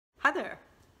Hi there,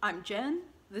 I'm Jen,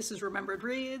 this is Remembered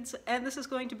Reads, and this is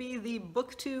going to be the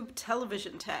Booktube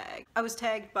Television Tag. I was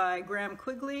tagged by Graham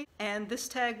Quigley, and this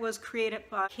tag was created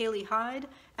by Kaylee Hyde,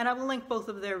 and I will link both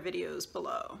of their videos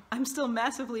below. I'm still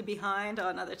massively behind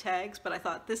on other tags, but I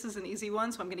thought this is an easy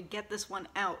one, so I'm going to get this one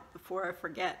out before I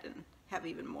forget and have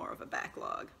even more of a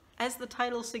backlog. As the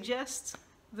title suggests,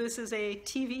 this is a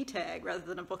TV tag rather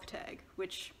than a book tag,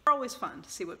 which are always fun to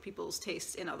see what people's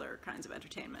tastes in other kinds of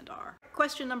entertainment are.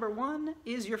 Question number 1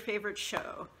 is your favorite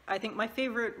show. I think my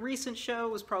favorite recent show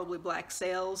was probably Black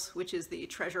Sails, which is the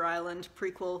Treasure Island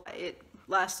prequel. It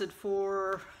lasted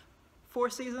for 4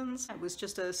 seasons. It was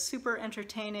just a super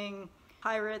entertaining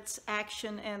pirates,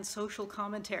 action, and social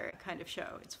commentary kind of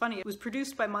show. It's funny, it was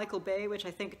produced by Michael Bay, which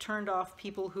I think turned off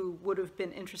people who would have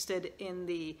been interested in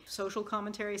the social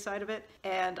commentary side of it,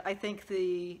 and I think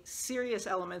the serious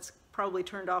elements probably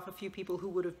turned off a few people who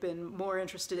would have been more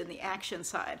interested in the action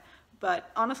side.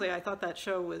 But honestly, I thought that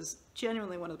show was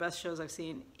genuinely one of the best shows I've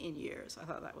seen in years. I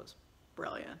thought that was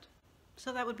brilliant.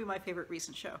 So that would be my favorite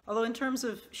recent show. Although in terms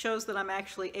of shows that I'm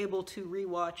actually able to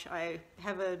rewatch, I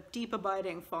have a deep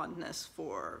abiding fondness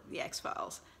for The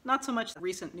X-Files. Not so much the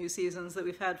recent new seasons that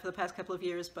we've had for the past couple of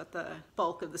years, but the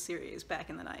bulk of the series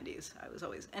back in the 90s. I was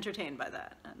always entertained by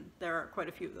that, and there are quite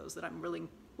a few of those that I'm really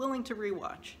willing to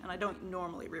rewatch, and I don't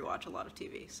normally rewatch a lot of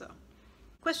TV, so.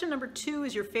 Question number 2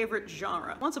 is your favorite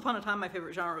genre. Once upon a time, my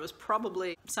favorite genre was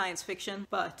probably science fiction,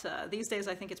 but these days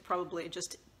I think it's probably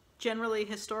just generally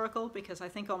historical, because I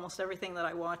think almost everything that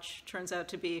I watch turns out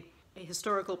to be a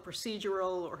historical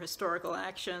procedural or historical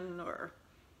action or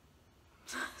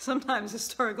sometimes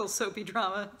historical soapy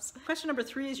dramas. Question number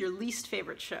 3 is your least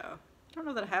favorite show. I don't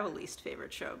know that I have a least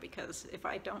favorite show, because if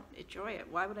I don't enjoy it,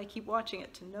 why would I keep watching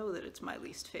it to know that it's my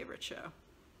least favorite show?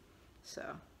 So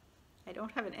I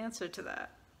don't have an answer to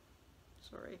that.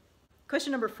 Sorry. Question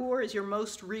number 4 is your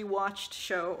most rewatched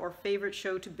show or favorite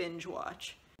show to binge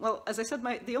watch. Well, as I said,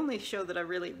 the only show that I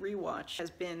really rewatch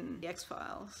has been The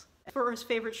X-Files. For his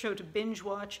favorite show to binge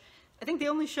watch, I think the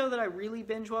only show that I really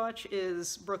binge watch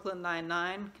is Brooklyn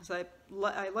Nine-Nine, because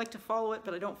I like to follow it,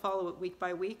 but I don't follow it week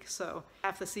by week, so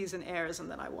half the season airs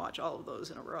and then I watch all of those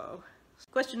in a row.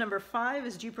 Question number 5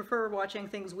 is, do you prefer watching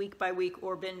things week by week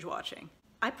or binge watching?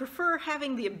 I prefer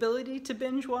having the ability to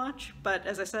binge watch, but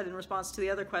as I said in response to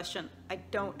the other question, I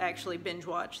don't actually binge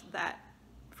watch that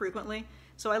frequently.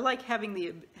 So I like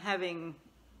having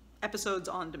episodes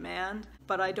on demand,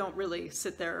 but I don't really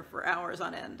sit there for hours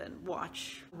on end and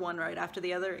watch one right after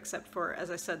the other, except for, as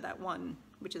I said, that one,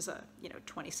 which is a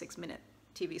 26-minute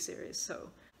TV series. So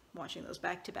watching those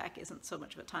back to back isn't so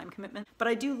much of a time commitment. But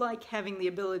I do like having the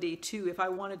ability to, if I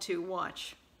wanted to,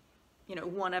 watch,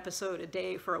 1 episode a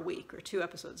day for a week or 2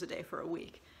 episodes a day for a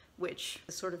week, which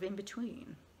is sort of in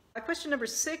between. Question number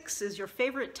 6 is your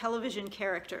favorite television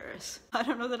characters. I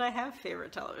don't know that I have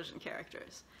favorite television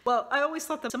characters. Well, I always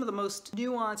thought that some of the most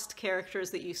nuanced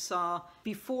characters that you saw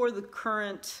before the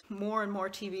current more and more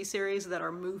TV series that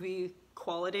are movie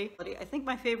quality. I think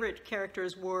my favorite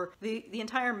characters were the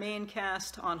entire main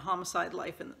cast on Homicide: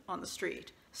 Life on the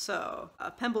Street. So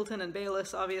Pembleton and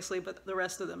Bayless, obviously, but the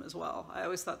rest of them as well. I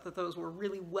always thought that those were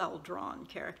really well-drawn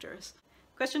characters.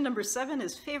 Question number 7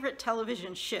 is favorite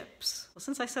television ships. Well,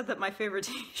 since I said that my favorite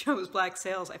TV show was Black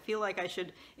Sails, I feel like I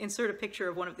should insert a picture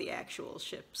of one of the actual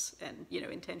ships and,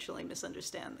 intentionally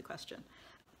misunderstand the question.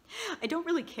 I don't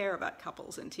really care about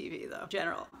couples in TV, though, in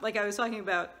general. Like I was talking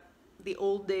about the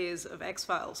old days of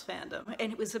X-Files fandom,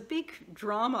 and it was a big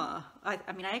drama. I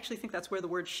mean, I actually think that's where the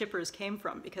word shippers came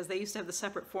from, because they used to have the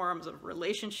separate forums of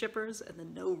relationshippers and the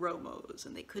no-romos,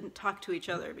 and they couldn't talk to each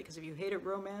other because if you hated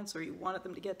romance or you wanted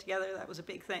them to get together, that was a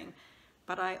big thing.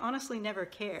 But I honestly never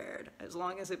cared, as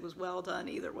long as it was well done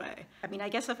either way. I mean, I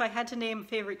guess if I had to name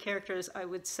favorite characters, I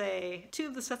would say 2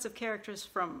 of the sets of characters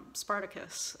from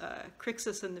Spartacus,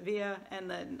 Crixus and Naevia, and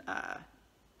then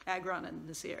Agron and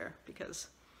Nasir, because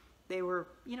they were,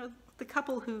 the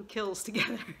couple who kills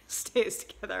together stays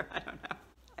together. I don't know.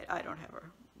 I don't have a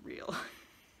real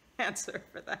answer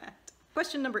for that.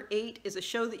 Question number 8 is a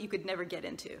show that you could never get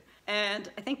into. And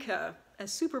I think a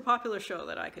super popular show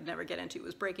that I could never get into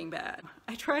was Breaking Bad.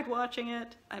 I tried watching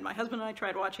it, and my husband and I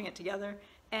tried watching it together,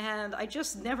 and I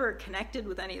just never connected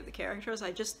with any of the characters.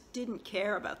 I just didn't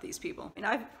care about these people. I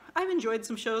mean, I've enjoyed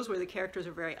some shows where the characters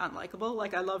are very unlikable,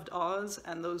 like I loved Oz,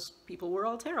 and those people were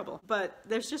all terrible. But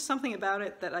there's just something about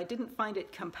it that I didn't find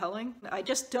it compelling. I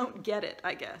just don't get it,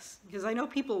 I guess. Because I know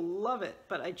people love it,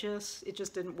 but it just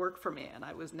didn't work for me, and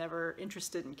I was never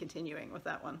interested in continuing with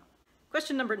that one.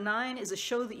 Question number 9 is a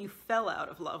show that you fell out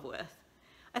of love with.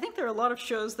 I think there are a lot of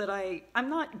shows that I'm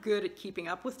not good at keeping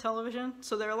up with television,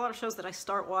 so there are a lot of shows that I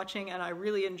start watching and I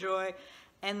really enjoy,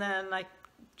 and then I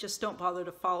just don't bother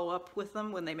to follow up with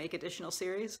them when they make additional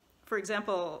series. For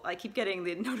example, I keep getting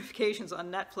the notifications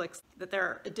on Netflix that there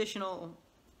are additional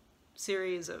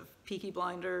series of Peaky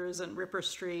Blinders and Ripper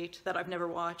Street that I've never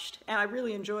watched, and I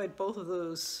really enjoyed both of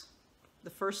those, the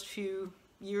first few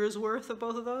years worth of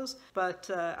both of those, but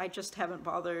I just haven't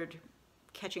bothered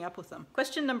catching up with them.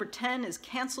 Question number 10 is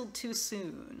canceled too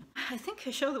soon. I think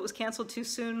a show that was canceled too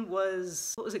soon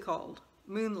was, what was it called?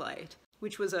 Moonlight,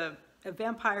 which was a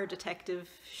vampire detective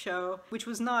show, which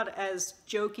was not as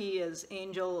jokey as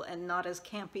Angel and not as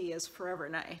campy as Forever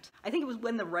Night. I think it was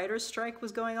when the writer's strike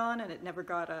was going on and it never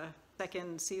got a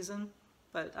second season,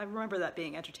 but I remember that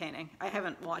being entertaining. I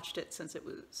haven't watched it since it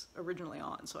was originally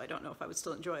on, so I don't know if I would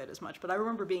still enjoy it as much, but I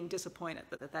remember being disappointed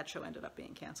that show ended up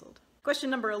being canceled.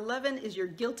 Question number 11 is your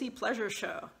guilty pleasure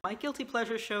show. My guilty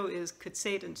pleasure show is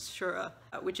Kutsait and Shura,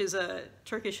 which is a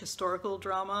Turkish historical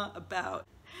drama about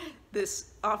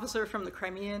this officer from the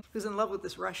Crimean who's in love with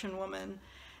this Russian woman,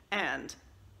 and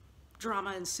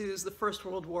drama ensues. The First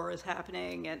World War is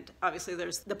happening, and obviously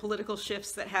there's the political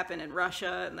shifts that happen in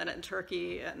Russia and then in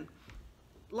Turkey, and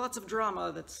lots of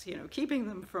drama that's, you know, keeping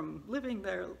them from living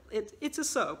there. It's a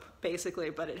soap, basically,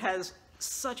 but it has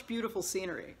such beautiful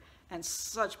scenery and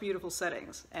such beautiful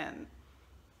settings and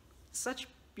such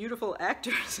beautiful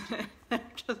actors in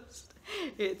it.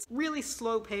 It's really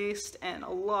slow-paced and a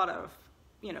lot of,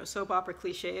 you know, soap opera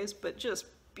cliches, but just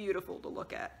beautiful to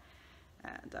look at.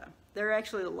 And there are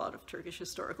actually a lot of Turkish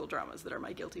historical dramas that are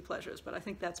my guilty pleasures, but I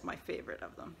think that's my favorite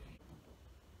of them.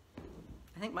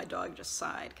 I think my dog just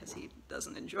sighed because he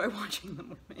doesn't enjoy watching them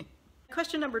with me.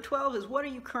 Question number 12 is, what are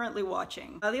you currently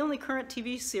watching? The only current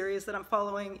TV series that I'm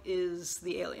following is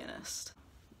The Alienist,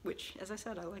 which, as I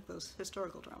said, I like those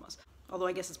historical dramas. Although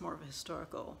I guess it's more of a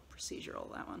historical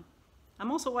procedural, that one.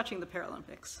 I'm also watching the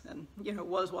Paralympics, and, you know,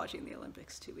 was watching the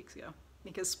Olympics 2 weeks ago.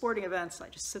 Because sporting events, I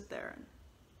just sit there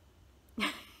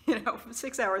and, you know,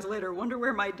 6 hours later, wonder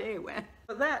where my day went.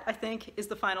 But that, I think, is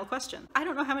the final question. I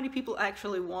don't know how many people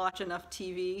actually watch enough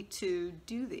TV to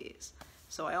do these,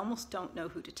 so I almost don't know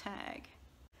who to tag.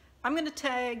 I'm going to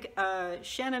tag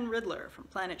Shannon Riddler from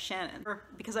Planet Shannon,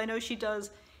 because I know she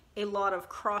does a lot of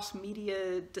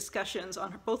cross-media discussions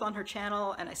on both on her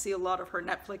channel, and I see a lot of her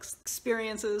Netflix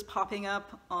experiences popping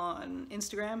up on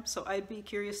Instagram, so I'd be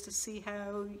curious to see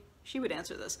how she would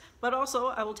answer this. But also,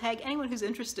 I will tag anyone who's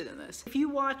interested in this. If you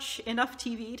watch enough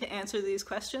TV to answer these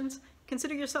questions,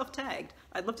 consider yourself tagged.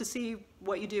 I'd love to see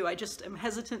what you do. I just am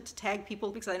hesitant to tag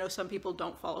people because I know some people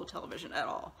don't follow television at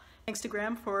all. Thanks to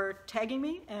Graham for tagging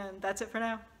me, and that's it for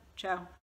now. Ciao.